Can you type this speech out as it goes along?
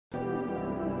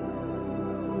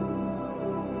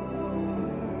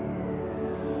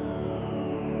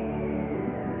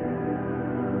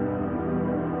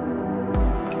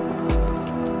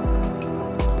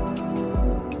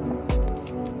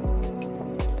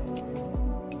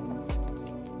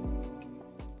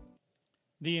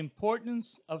The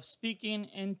importance of speaking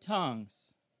in tongues.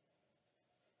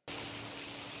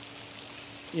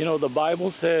 You know, the Bible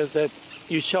says that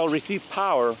you shall receive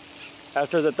power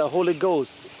after that the Holy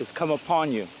Ghost is come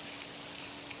upon you.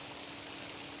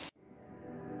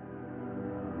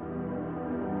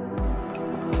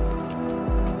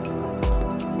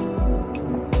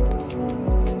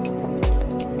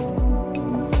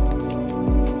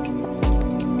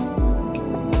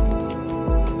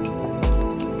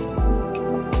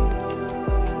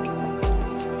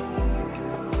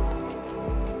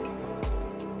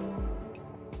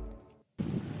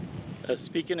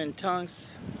 Speaking in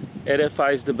tongues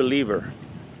edifies the believer.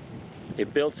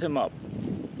 It builds him up.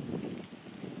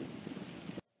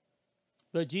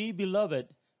 But ye, beloved,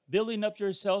 building up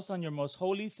yourselves on your most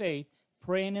holy faith,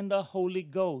 praying in the Holy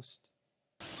Ghost.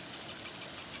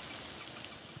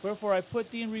 Wherefore I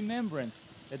put thee in remembrance,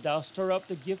 that thou stir up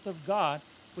the gift of God,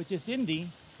 which is in thee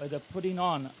by the putting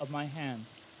on of my hands.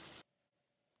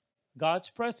 God's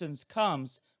presence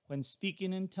comes when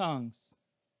speaking in tongues.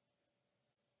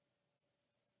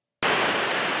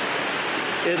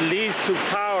 It leads to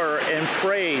power and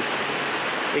praise.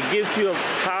 It gives you a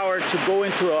power to go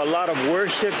into a lot of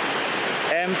worship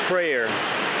and prayer.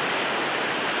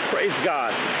 Praise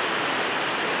God.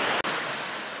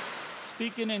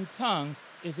 Speaking in tongues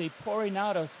is a pouring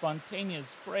out of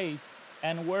spontaneous praise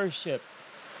and worship.